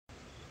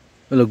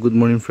Hello, good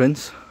morning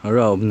friends.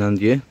 Ara apnan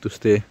die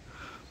Tuesday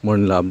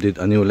morning la update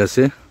ani wala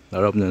se.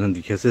 Ara apnan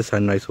dikhe se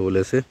sunrise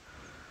wala se.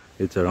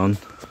 It's around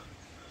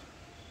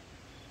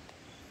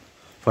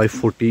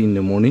 5:40 in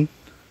the morning.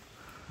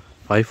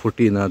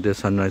 5:40 na the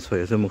sunrise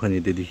hoye ase mukhan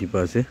ite dikhi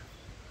pa ase.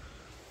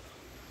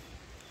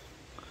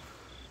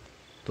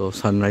 To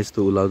sunrise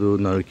to uladu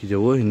na rakhi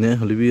jabo ine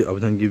holibi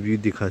apnan ki view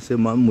dikha se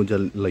man muja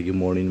lagi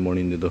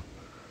morning de do.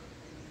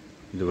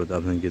 Ito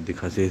bata apnan ki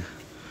dikha se.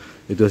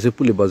 Ito ase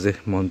Puli Baze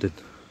mountain.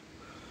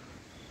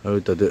 আৰু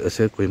তাতে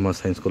আছে Kohima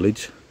science college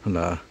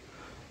না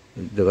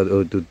জায়গা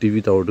তো TV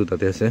tower তো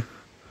তাতে আছে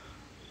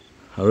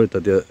আৰু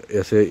তাতে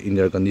আছে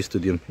ইন্দিৰা গান্ধী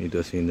ষ্টেডিয়াম এটা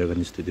আছে ইন্দিৰা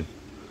গান্ধী ষ্টেডিয়াম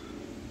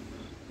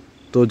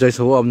তো যাই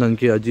চাব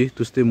আপোনালোকে আজি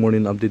টুসডে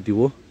মৰ্নিং আপডেট দিব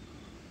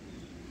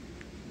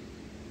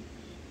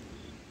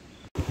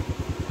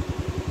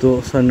তো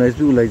সানৰাইজ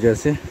বি ওলাই যায়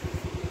আছে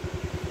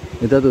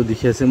এটা তো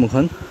দেখি আছে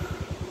মুখান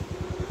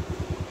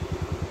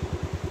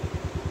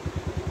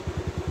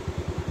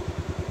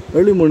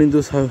early morning to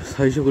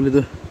saisho kole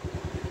to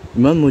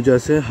iman moja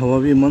ase hawa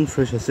bi iman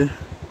fresh ase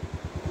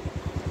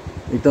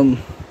ekdam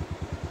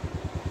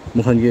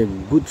mukhan ge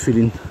good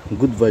feeling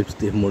good vibes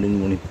de morning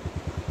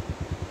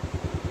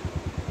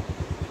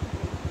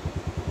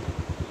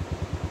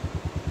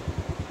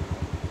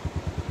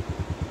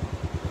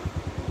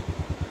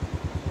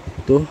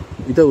to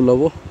ita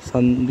ulabo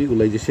sun bi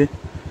ulai jese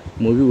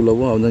moi bi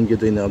ulabo apnan ke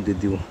to ina update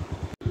dibo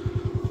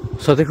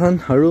Sate khan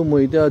haru moi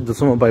ita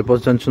dosoma bypass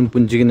junction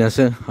punji kine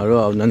ase haru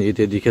apnan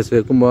ite dikhase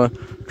kuma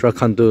truck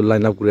khan to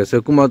line up kuri ase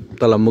kuma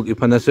talamuk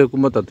ifane ase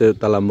kuma tate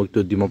talamuk to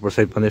Dimapur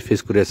side phane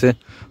face kuri ase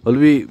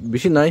holbi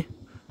bishi nai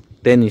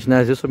 10 inch na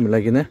ase so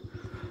milai kine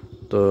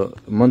to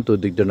man to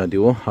digdar na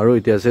dibo haru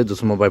ite ase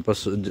dosoma bypass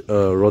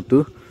road to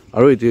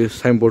haru ite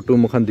signboard to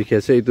mukhan dikhi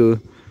ase itu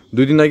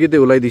দুদিন আগে তে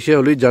ওলাই দিছে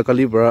হলি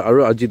জাকালি পৰা আৰু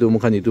আজি তো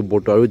মুখান ইটো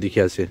বটো আৰু দেখি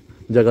আছে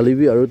জাকালি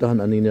বি আৰু তাহান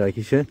আনি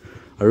ৰাখিছে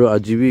আৰু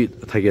আজি বি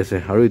থাকি আছে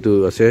আৰু ইটো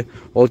আছে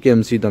all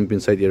KMC dumping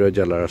side area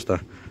জালা ৰাস্তা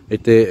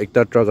এতে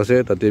একটা ট্ৰাক আছে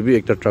তাতে বি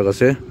একটা ট্ৰাক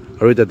আছে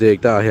আৰু তাতে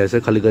একটা আহি আছে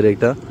খালি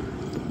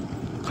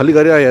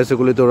গাড়ী আহি আছে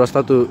কলে তো ৰাস্তা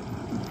তো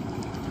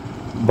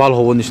ভাল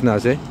হ'ব নিচিনা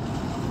আছে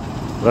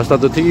ৰাস্তা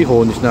তো ঠিকই হ'ব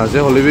নিচিনা আছে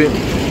হলি বি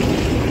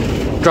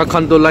ট্ৰাক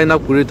খান তো লাইন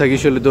আপ কৰি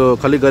থাকিছিল তো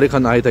খালি গাড়ী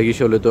খান আহি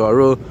থাকিছিল তো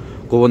আৰু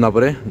কোব না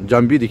পারে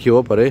জাম্বি দেখিব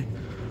পারে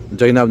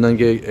যাইনা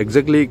আপনাকে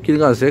এক্স্যাক্টলি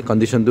কিনগা আছে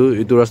কন্ডিশন তো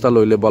ইটো রাস্তা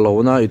লইলে ভালো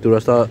হবে না ইটো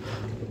রাস্তা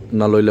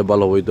না লইলে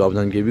ভালো হবে তো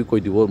আপনাকে বি কই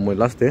দিব মই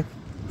লাস্টে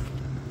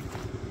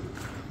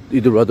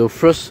ইটো রাতো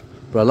ফার্স্ট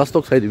প্রা লাস্ট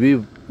টক সাইড বি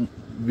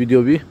ভিডিও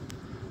বি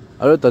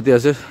আর তাতে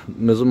আছে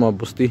মেজমা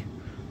বস্তি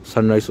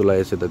সানরাইজ ওলাই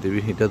আছে তাতে বি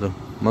এটা তো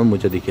মান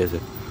মুজা দেখি আছে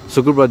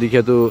শুক্রবার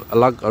দেখিয়া তো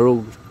আলাগ আর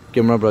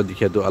ক্যামেরা পৰা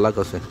দেখিয়া তো আলাগ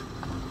আছে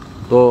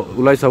তো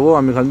ওলাই চাবো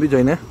আমি খান বি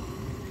যাইনে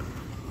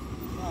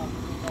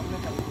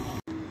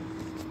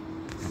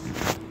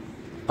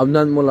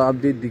আপনার মোলা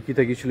আপডেট দেখি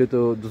থাকিছিল তো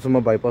দোসমা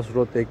বাইপাস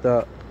রোড একটা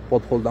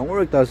পথহোল ডাঙর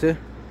একটা আছে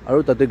আর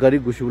তাতে গাড়ি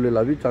গুছিবলে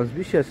লাভি চান্স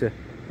বেশি আছে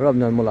আর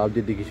আপনার মোলা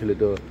আপডেট দেখিছিল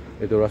তো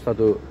এই রাস্তা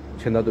তো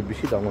ছেনা তো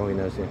বেশি ডাঙর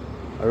হয়ে আছে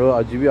আর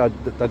আজি বি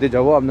তাতে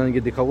যাব আপনাকে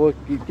দেখাবো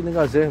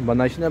কিনেকা আছে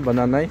বানাইছে না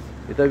বানা নাই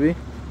এটা বি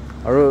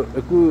আর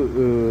একু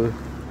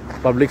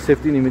পাবলিক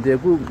সেফটি নিমিত্তে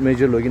একু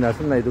মেজর লগিন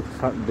আছে না এটা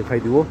দেখাই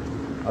দিব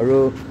আর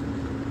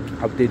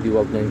আপডেট দিব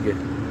আপনাকে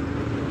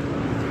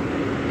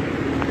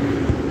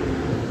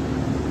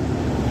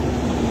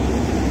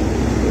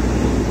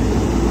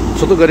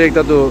ছোট গাড়ি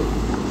একটা তো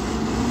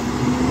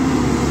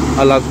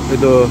আলাগ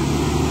এটো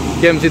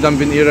কেএমসি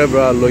ডাম্পিং এরিয়া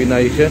পৰা লৈ না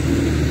আইছে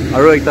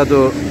আৰু একটা তো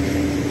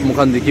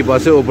মুখান দেখি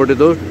পাছে ওপৰতে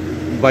তো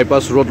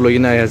বাইপাস ৰোড লৈ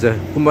না আছে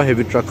কোনবা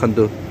হেভি ট্ৰাক খান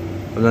তো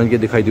আপোনালোকে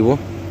দেখাই দিব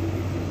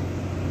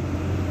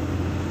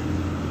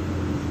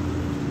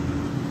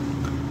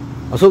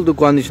আসল তো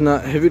কোৱা নিচিনা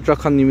হেভি ট্ৰাক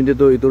খান নিমিতে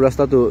তো এইটো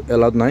ৰাস্তা তো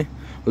এলাউড নাই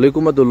লৈ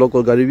কোনবা তো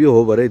লোকাল গাড়ী বি হ'ব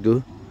পাৰে এইটো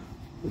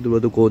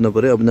তো কোৱা না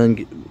পাৰে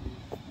আপোনালোকে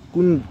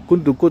কোন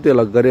দুকতে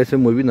লাগ গাড়ী আছে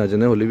মই বি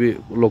নাজানে হলি বি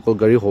লোকাল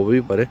গাড়ী হ'ব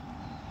বি পাৰে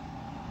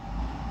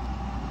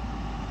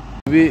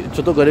বি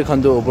ছোট গাড়ী খান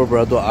তো ওপৰ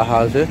পৰা তো আহা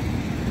আছে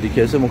দেখি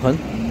আছে মুখান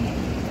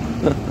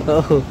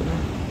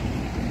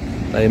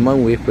তাই মান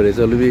ৱেক কৰে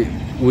আছে হলি বি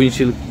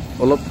উইন্ডশিল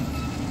অলপ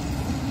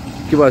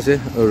কিবা আছে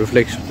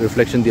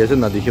ৰিফ্লেকশন দি আছে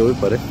না দেখিব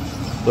পাৰে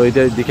তো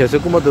এটা দেখি আছে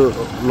কোনবা তো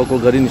লোকাল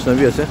গাড়ী নিচিনা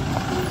বি আছে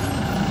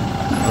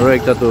আৰু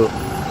একটা তো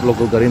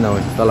লোকাল গাড়ী না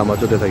হয় তালা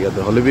মাজতে থাকে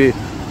হলি বি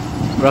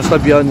রাস্তা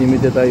বিয়া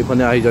নিমিতে তাই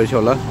এখানে আই যাইছে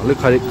ওলা হলে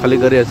খালি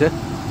গাড়ি আছে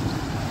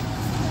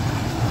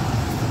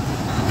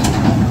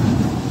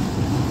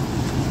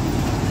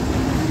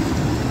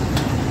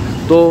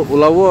তো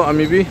ওলাবো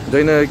আমি বি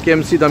যাইনা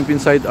কেএমসি ডাম্পিং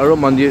সাইড আর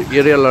মন্দির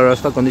এরিয়া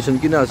রাস্তা কন্ডিশন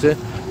কিনা আছে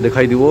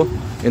দেখাই দিব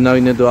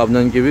এনে তো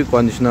আপনাকে বি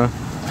কন্ডিশনা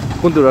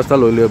কোনটো রাস্তা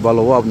লইলে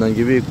ভালো হবো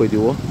আপনাকে বি কই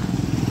দিব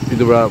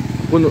ইদুরা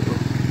কোন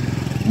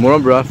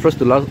মরমরা ফার্স্ট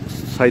টু লাস্ট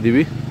সাইড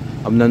দিবি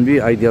আপনান বি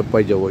আইডিয়া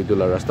পাই যাব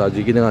ইদুলা রাস্তা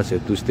আজি কিনা আছে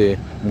টুসডে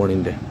মর্নিং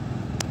ডে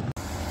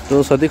তো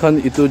সাথে খান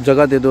ইটো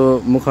জায়গাতে তো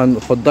মুখান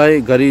সদায়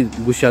গাড়ী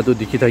গুছিয়া তো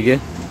দেখি থাকে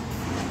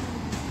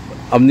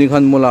আপনি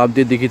খান মোলা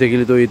আপডেট দেখি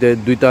থাকিলে তো এটা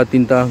 2টা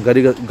 3টা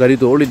গাড়ী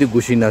তো অলরেডি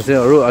গুছি না আছে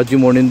আৰু আজি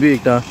মর্নিং বি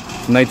একটা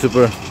night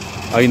super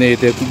aine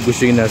ite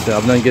gushi kine ase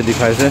apnan ke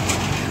dikhai ase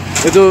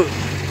etu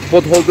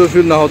pothole to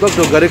fill na hoto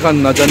to gari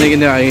khan na jane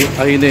kine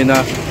aine na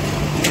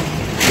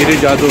iri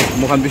jadu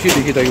mukhan bishi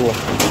dikhi thakibo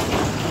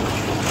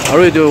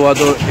aru etu wa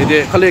to ite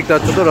khali ekta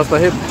choto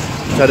rasta he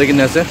chare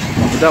kine ase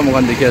eta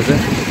mukhan dikhi ase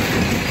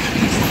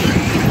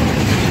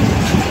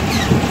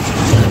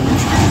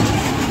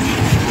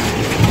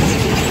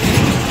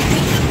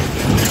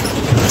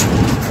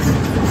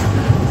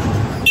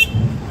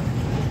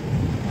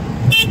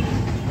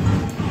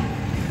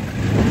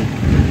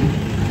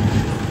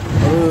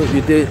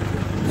इते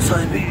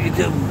साइब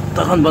इते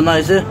तखन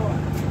बनाए से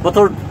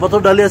पत्थर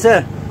डालिए से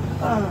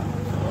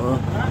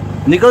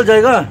निकल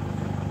जाएगा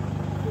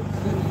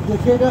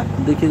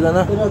देखिएगा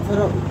ना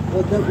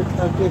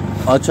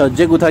अच्छा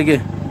जेक उठा के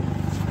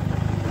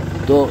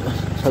तो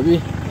सभी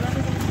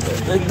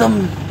एकदम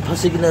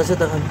फंसी की से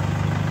तखन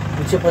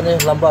पीछे फने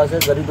लंबा से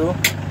गाड़ी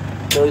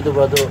तो इतो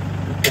बाद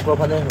ऊपर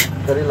फने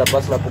गाड़ी लंबा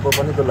ला ऊपर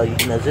फने तो लगी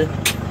की से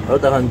और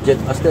तखन जेक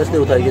आस्ते आस्ते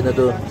उठाई के ना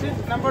तो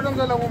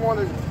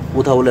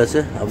उठावले আছে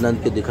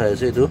আপনাদেরকে দেখাই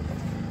আছে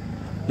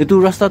এটো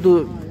রাস্তা তো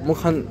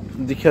মুখান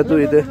দেখিয়া তো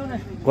এতে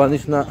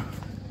কোয়ানিস না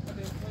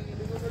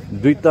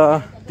দুইটা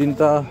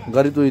তিনটা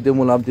গাড়ি তো এতে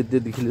মোলাম দিতে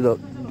দেখিলি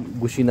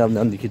গুছি না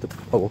আপনান দেখি তো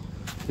পাবো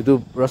এটো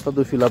রাস্তা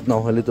তো ফিল আপ না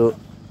হলে তো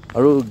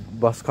আৰু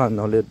বাস খান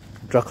হলে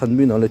ট্রাক খান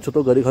বি নহলে ছোট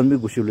গাড়ি খান বি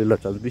গুছি উলিলা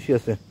চান্স বেশি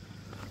আছে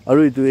আৰু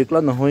এটো একলা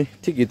নহয়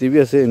ঠিক এতে বি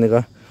আছে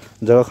এনেকা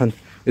জায়গা খান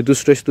এটো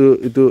স্ট্রেচ তো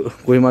এটো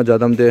কইমা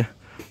জাদামতে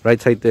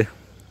রাইট সাইডে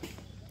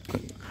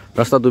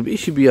रास्ता तो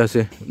बेसी भी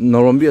আছে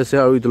नरम भी আছে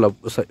আৰু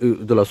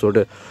ইতলা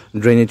সৰতে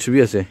ড্রেনেজ भी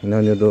আছে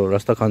ইনানে তো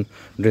রাস্তা খান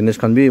ড্রেনেজ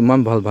খান भी ইমান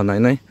ভাল বানাই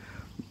নাই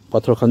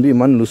পাথর খান भी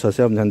ইমান লুজ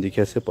আছে আপনি দেখি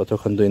আছে পাথর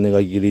খান তো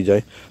এনেকা গিৰি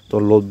যায় তো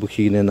লোড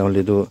বুখি নে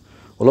নহলে তো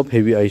অলপ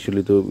হেভি আইছিল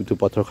তো ইটো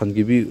পাথর খান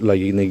কি भी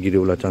লাগি নে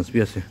গিৰিওলা চান্স भी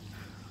আছে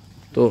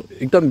তো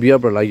একদম বিয়া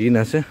পৰা লাগি না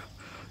আছে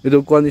ইটো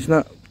কোৱা নিচিনা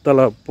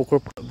তালা পকৰ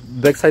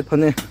ব্যাক সাইড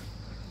ফানে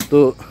তো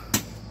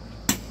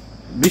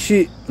বেছি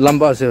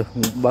লম্বা আছে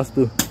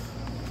বাস্তু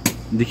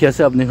देखिए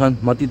আছে আপনি খান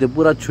মাটিতে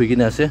পুরা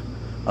ছুইকিনে আছে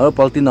আৰু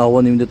পাল্টি না হব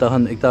নিমিতে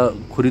তাহান একটা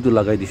খুৰিটো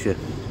লাগাই দিছে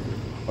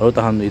আৰু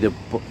তাহান ইতে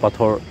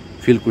পাথৰ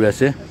ফিল কৰি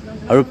আছে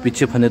আৰু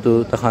পিছে ফানে তো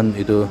তাহান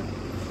ইটো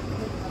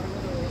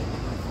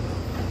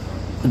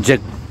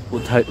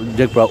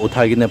জেক পৰা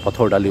উঠাই কিনে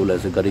পাথৰ ডালি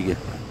ওলাইছে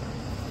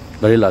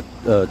গাড়ী লা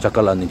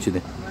চাকালা নিচে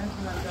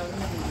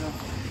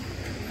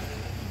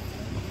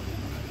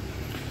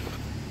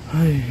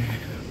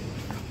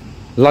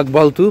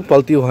লাগবাল তো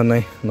পাল্টি হোৱা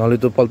নাই নহলে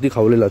তো পাল্টি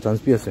খাবলৈ লা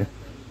চান্স भी আছে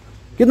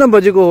कितना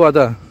बजे को हुआ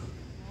था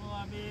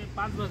अभी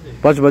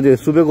 5 बजे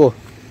सुबह को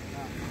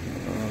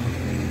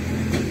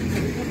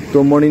तो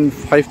मॉर्निंग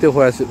 5 ते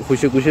हुआ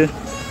खुशी खुशी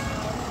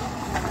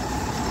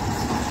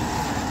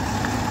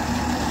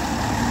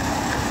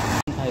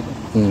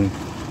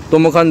तो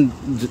मखान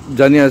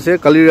जानी আছে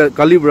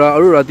কালি ব্রা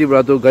আৰু ৰাতি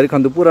ব্ৰা তো গাড়ী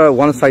খান তো পুৰা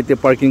ওয়ান সাইড তে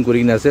পাৰ্কিং কৰি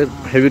কিনে আছে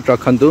হেভি ট্ৰাক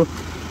খান তো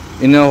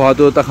ইনা হোৱা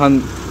তো তাখান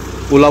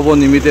উলাব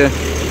নিমিতে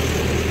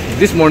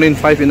this morning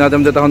 5 in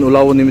adam তাহান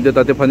উলাব নিমিতে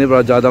তাতে ফানি ব্ৰা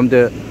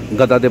জাদামতে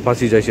গাদাতে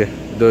ফাঁসি যাইছে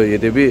তো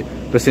এতে বি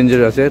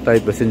প্যাসেঞ্জার আছে তাই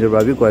প্যাসেঞ্জার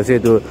ভাবি কইছে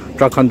তো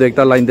ট্রাক খান তো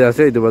একটা লাইন দে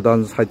আছে এতে বাদান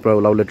সাইড পৰা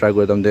উলাবলে ট্ৰাই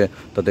কৰিদাম দে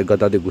তাতে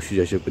গাদাতে গুছি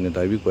যাইছে পিনে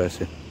তাই বি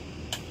কইছে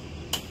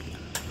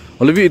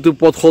অলবি ইটো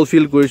পথহল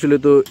ফিল কৰিছিলে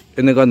তো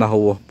এনেকা না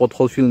হ'ব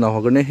পথহল ফিল না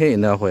হোৱাৰ কাৰণে হে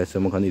এনা হৈ আছে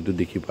মখান ইটো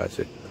দেখি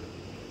পাইছে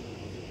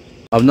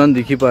আপনান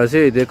দেখি পাইছে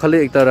এতে খালি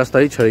একটা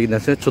ৰাস্তাই ছৰি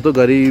আছে ছোট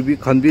গাড়ী বি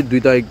খান বি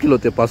দুইটা 1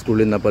 কিলোতে পাস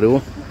কৰিলে না পাৰেও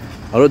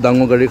আৰু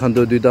ডাঙৰ গাড়ী খান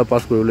তো দুইটা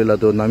পাস কৰিলে লা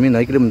তো নামি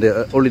নাই কিলে মতে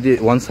অলৰেডি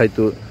ওয়ান সাইড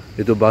তো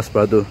এটো বাস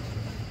পৰা তো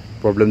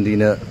प्रॉब्लम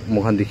दिने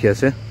मुखान देखि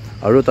আছে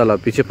আৰু তালা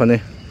পিছে ফানে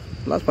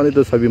লাস্ট ফানে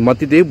তো সবি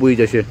মাটিতে বই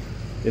যাইছে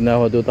এনা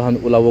হয়তো তাহান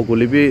উলাব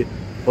গলিবি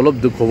অলপ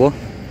দুখ হ'ব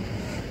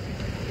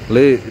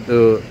লে তো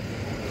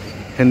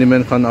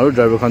হ্যান্ডিম্যান খান আৰু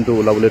ড্ৰাইভাৰ খান তো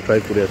উলাবলে ট্ৰাই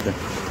কৰি আছে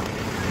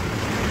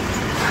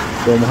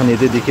তো মুখান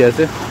এতে দেখি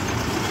আছে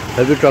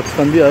হেভি ট্ৰাকস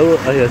খান বি আৰু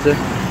আহি আছে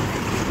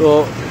তো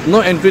নো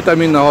এন্ট্রি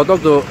টাইমিং না হতো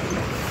তো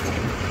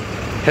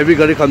হেভি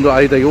গাড়ী খান তো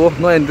আহি থাকিব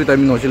নো এন্ট্রি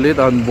টাইমিং নছিলে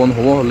তাহান বন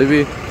হ'ব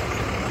হলেবি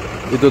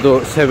ito to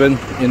 7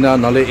 in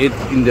nale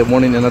 8 in the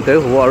morning and ate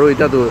ho aru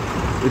ita to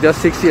ita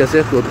 60 ase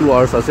to 2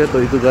 hours ase to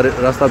itu gari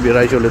rasta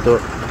birai chole to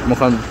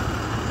mokhan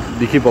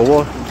dikhi pabo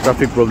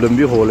traffic problem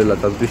bi hole la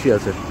tas bishi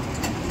ase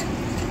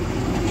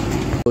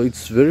so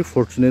it's very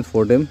fortunate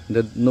for them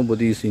that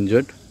nobody is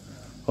injured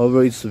however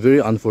it's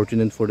very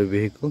unfortunate for the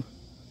vehicle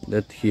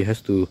that he has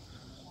to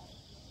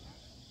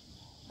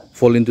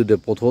fall into the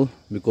pothole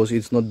because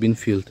it's not been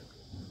filled.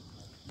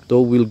 So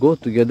we'll go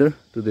together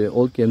to the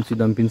old KMC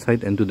dumping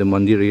site and to the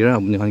mandir area.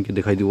 अपने खान के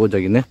दिखाई दिवो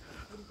जागी ने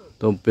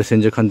तो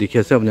passenger Khan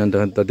दिखे से अपने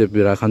ताते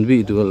बिरा खान भी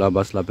इधर ला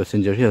बस ला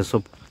पैसेंजर है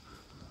सब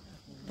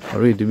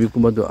और इधर भी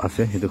कुछ तो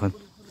आसे इधर खान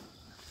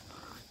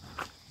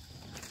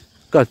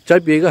का चाय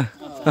पिएगा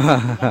हाँ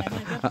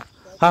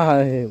हाँ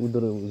है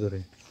उधर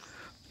है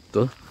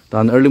तो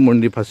तान अर्ली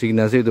मॉर्निंग फांसी की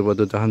नासे इधर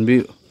तो तान भी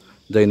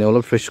जाइने वाला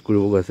फ्रेश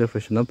करूँ वो कैसे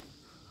फ्रेशन अप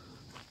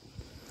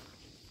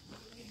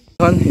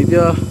खान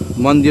इधर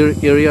मंदिर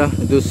एरिया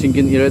जो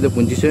सिंकिंग एरिया तो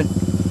पुंजी से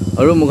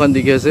और मुखान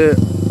दिखे से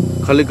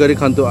खाली गाड़ी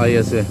खान तो आई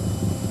ऐसे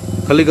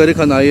खाली गाड़ी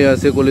खान आई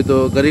है कोले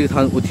तो गाड़ी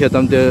खान उठिया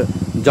तमते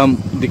जाम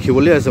दिखी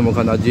बोले ऐसे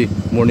मखान आज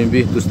मॉर्निंग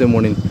भी ट्यूसडे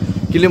मॉर्निंग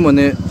किले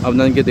मने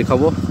आपनान के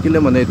देखाबो किले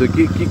मने तो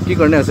की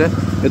करने आसे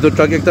ये तो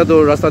ट्रक एकता तो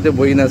रास्ता ते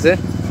बहि ना आसे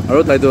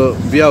और ताई तो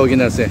बिया होगी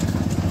ना आसे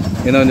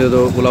इना ने तो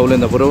बुलावले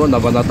ना पड़ो ना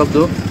बना तब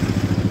तो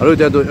और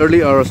इतना तो अर्ली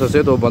आवर्स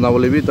आसे तो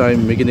बनावले भी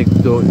टाइम मैकेनिक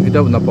तो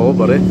इतना ना पाओ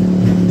पारे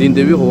दिन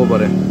दे भी हो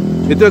पारे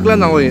इतो एकला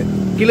ना होय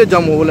किले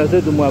जाम हो बोले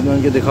आसे तो मैं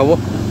आपनान के देखाबो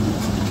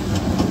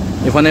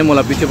इफाने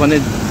मोला पीछे फाने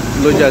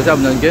লৈ যায় আছে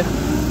আপোনালোকে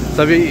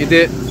সবই ইতে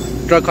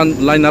ট্ৰাক খান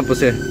লাইন আপ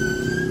আছে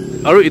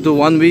আৰু ইটো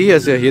ওয়ান ৱে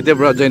আছে ইতে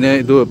পৰা যায়নে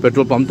ইটো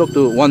পেট্ৰল পাম্প তক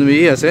তো ওয়ান ৱে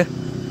আছে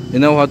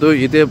এনে হোৱাটো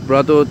ইতে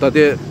পৰা তো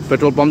তাতে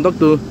পেট্ৰল পাম্প তক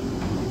তো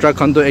ট্ৰাক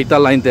খান তো একটা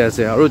লাইনতে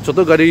আছে আৰু ছোট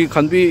গাড়ী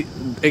খান বি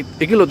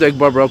একিলতে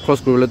একবাৰ পৰা ক্ৰস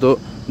কৰিলে তো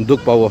দুখ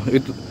পাব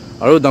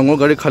আৰু ডাঙৰ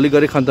গাড়ী খালি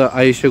গাড়ী খান তা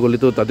আইছে গলি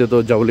তো তাতে তো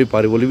যাবলৈ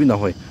পাৰিবলি বি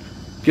নহয়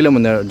কিলে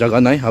মানে জায়গা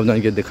নাই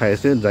আপোনালোকে দেখাই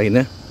আছে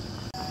যাইনে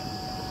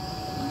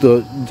तो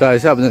जाए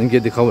से आपने इनके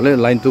दिखा बोले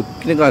लाइन तो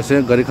कितने का से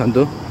गाड़ी खान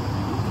तो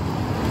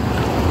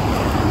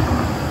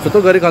छोटो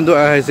गाड़ी खान तो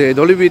आया है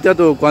डॉली भी इतना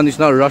तो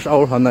कंडीशनर रश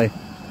आवर हानाय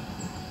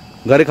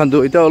गाड़ी खान तो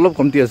इतना अलग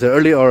कमती है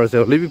अर्ली आवर है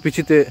डॉली भी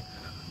पीछे ते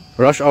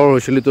रश आवर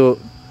होइसली तो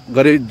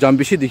गाड़ी जाम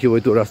बेसी देखिबो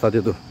तो रास्ता ते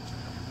तो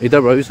इतना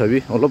भाबी सभी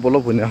अलग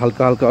अलग होने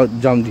हल्का हल्का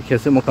जाम दिखे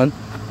से मकान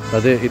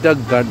ताते इतना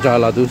गाड़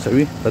जाला तो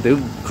सभी ताते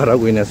खराब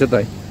होइने से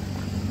ताई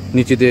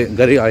नीचे ते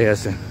गाड़ी आया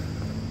है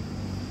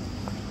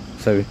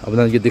सभी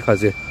अपना ये दिखा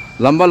से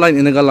लंबा लाइन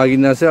इनका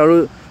लागिना से और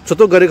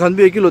छोटो गाड़ी खान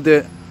भी एकिलोते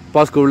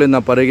पास करले ना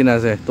पारेगी ना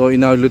से तो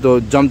इना तो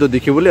जाम तो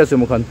देखि बोले আছে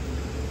মখান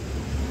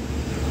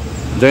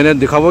जाइने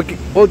दिखाबो कि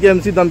ओ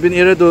केएमसी डंपिंग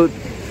एरिया तो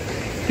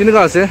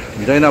किनका আছে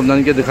जाइने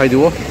आपनानके दिखाई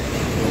दिबो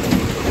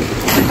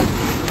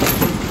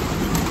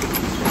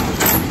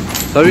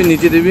सभी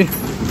नीचे देबी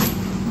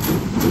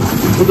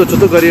तो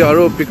छोटो गाड़ी और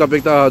पिकअप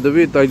एकता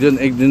देबी ताइजन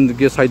एक दिन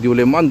के साइड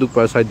दिले मान दुख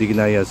पर साइड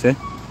दिगिना আছে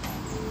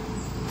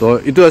तो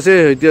इतो আছে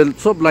এতিয়া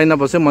सब लाइन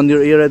अप আছে मंदिर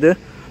एरिया दे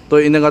तो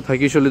इनका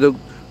थाकी चले तो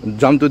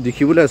जाम तो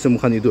देखी बोले ऐसे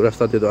मुखान इतो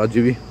रास्ता तो आज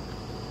भी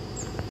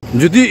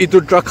जुदी इतो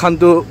ट्रक खान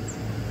तो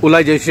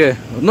उलाई जैसे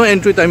नो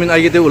एंट्री टाइमिंग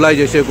आगे तो उलाई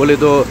जैसे बोले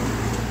तो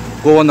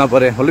को ना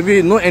पारे हले भी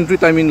नो एंट्री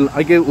टाइमिंग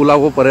आगे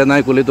उलाबो पारे ना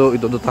बोले तो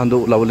इतो थान तो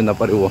उलाबले ना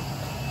पारे वो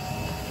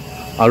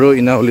और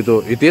इना हले तो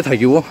इते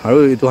থাকিব और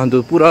इतो हान तो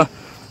पूरा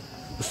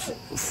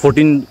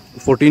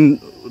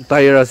 14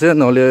 टायर আছে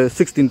নহলে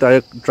 16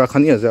 टायर ट्रक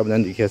खानी আছে আপনি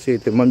দেখি আছে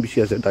এতে মান বেশি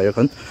আছে টায়ার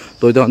খান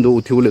তো ইতো হান তো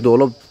উঠি বলে তো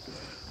অলপ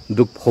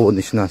दुख हो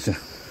निशना से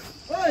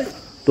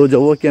तो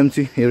जाओ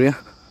केएमसी एरिया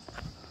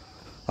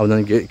अब ना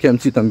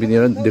केएमसी तंबिन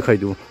एरिया दिखाई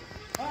दो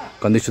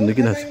कंडीशन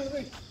देखी ना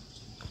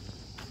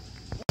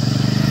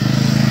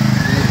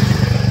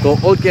तो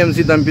ऑल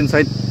केएमसी तंबिन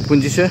साइड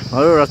पुंजी से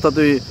और रास्ता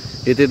तो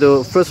ये तो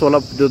फ्रेश वाला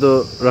तो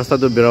रास्ता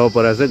तो बेराव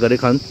पर है गाड़ी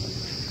खान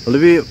हले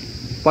भी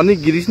पानी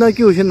गिरिश ना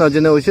की होइसे ना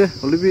जाने होइसे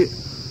हले भी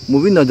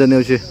मूवी ना जाने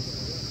होइसे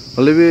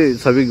हले भी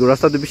सभी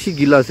रास्ता तो बेसी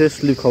गिला से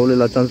स्लिप खावले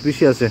ला चांस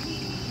बेसी আছে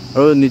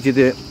और नीचे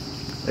ते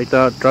एक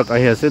ट्रक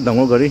आही আছে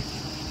ডাঙৰ গাড়ী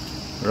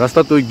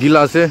रास्ता तो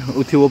गिला আছে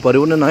উঠিব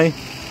পাৰিব না নাই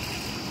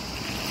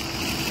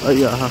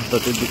আইয়া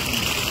তাতে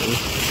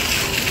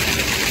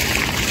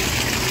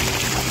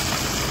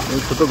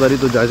ছোট গাড়ী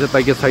তো যায়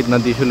তাইকে সাইড না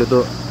দিছিলে তো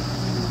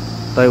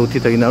তাই উঠি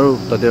থাকি না আৰু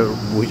তাতে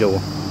বহি যাব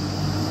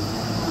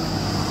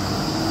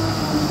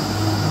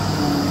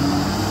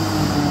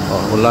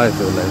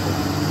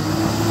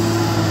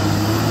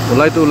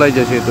ওলাই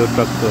যাইছে তো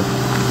ট্রাক তো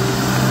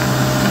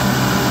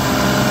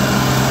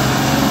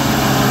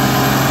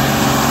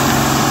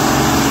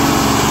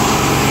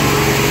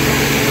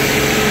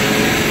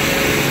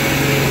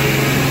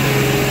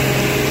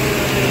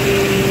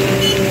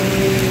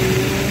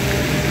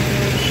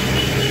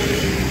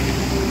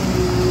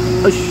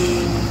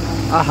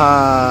आहा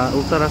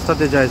उल्टा रास्ता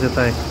दे जाए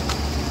ताई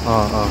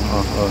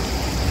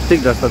ठीक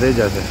रास्ता दे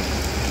जाए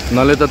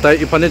नाले तो ताई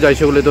इफाने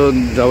जाइसे बोले तो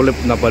जावले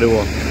ना पारे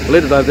वो बोले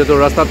ताते तो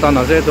रास्ता टान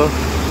आसे तो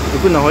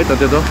एकु ना होय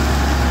ताते तो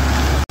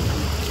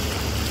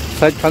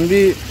साइड खान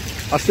भी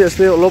आस्ते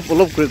आस्ते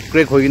अलप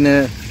क्रेक होई किने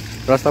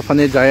रास्ता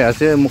फाने जाए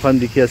आसे मुखान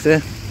दिखि आसे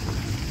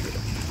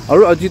और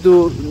আজি तो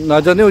ना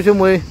जाने होइसे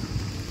মই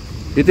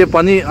इते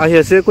पानी आहि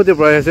आसे कोते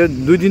प्राय आसे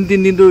 2 दिन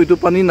 3 दिन तो इतो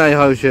पानी नाइ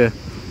हा होइसे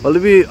हले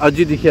भी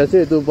আজি देखि आसे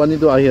तो पानी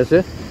तो आहि आसे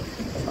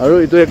और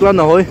इतो एकला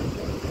ना होय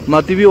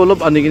माटी भी अलप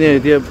आनि किने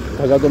इते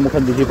थागा तो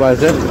मुखान देखि पाइ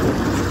आसे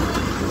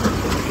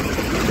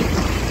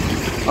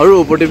और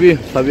ऊपर भी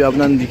सभी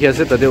अपना दिखि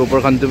आसे ताते ऊपर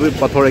खान भी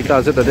पत्थर एकटा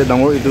आसे ताते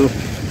डांगर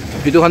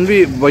इतो खान भी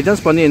बाय चांस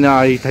पानी ना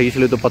आइ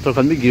थाकिसले तो पत्थर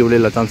खान भी गिरबले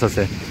ला चांस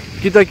आसे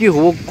किता की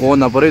हो को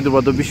ना पारे तो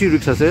बेसी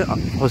रिस्क आसे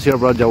हसियार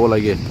পৰা যাব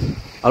লাগে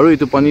और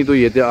इतो पानी तो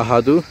येते आहा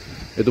तो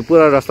इतो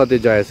पूरा रास्ता ते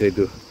जाय आसे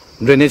इतो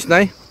ड्रेनेज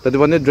নাই ताते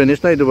माने ड्रेनेज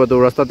নাই इतो तो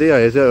रास्ता ते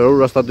आइ आसे और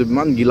रास्ता तो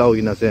मान गिला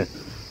होई ना आसे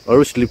और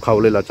स्लिप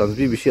खावले ला चांस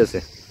भी बेसी आसे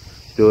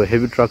तो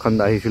हेवी ट्रक खान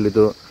आइसले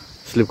तो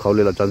स्लिप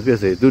खावले ला चांस भी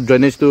आसे तो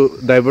ड्रेनेज तो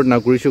डाइवर्ट ना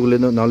करिसे गले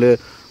नले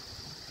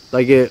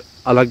ताके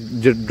अलग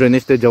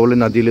ड्रेनेज ते जावले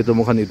ना दिले तो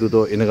मखान इतो तो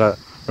एनेका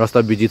रास्ता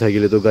बिजी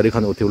থাকিলে तो गाड़ी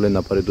खान उठिबले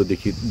ना पारे तो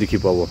देखि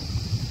पाबो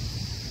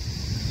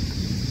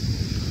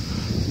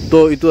तो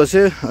इतो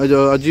আছে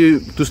আজি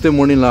টুসডे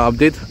morning La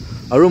update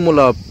aru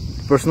mola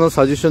personal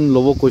suggestion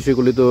lobo koise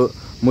kole to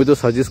moi to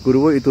suggest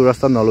koribo itu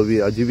rasta nalobi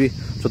ajibi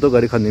choto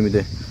gari khan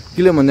nimide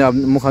kile mane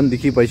mukhan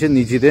dikhi paise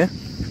niche de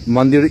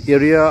mandir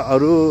area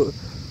aru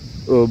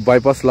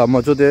bypass la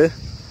majode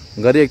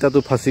gari ekta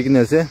to phasi kine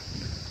ase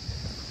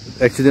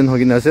accident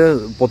hogine ase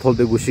pothol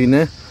te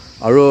gushine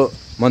aru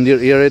mandir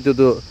area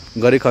to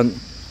gari khan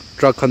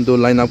truck khan to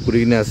line up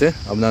kurine ase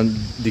apnan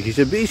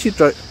dikhise beshi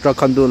truck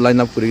khan to line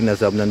up kurine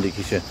ase apnan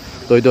dikhise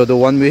to itu to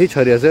one way hi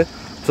chhari ase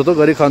choto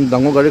gari khan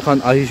dango gari khan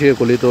ahise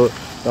kole to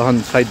tahan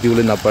side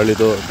diule na parle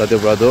to tate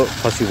bra do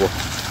phasibo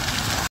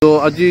to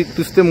aji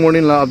Tuesday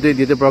morning la update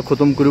yete pra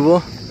khotom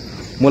kuribo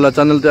mola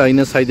channel te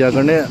aine side ya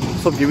karne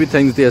sob gibi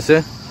thanks di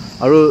ase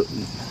aru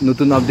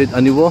nutun update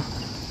anibo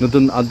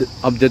nutun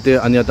update te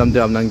ania tamte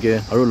apnanke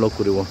aru log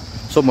kuribo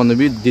sob manu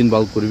bi din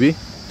bal kuribi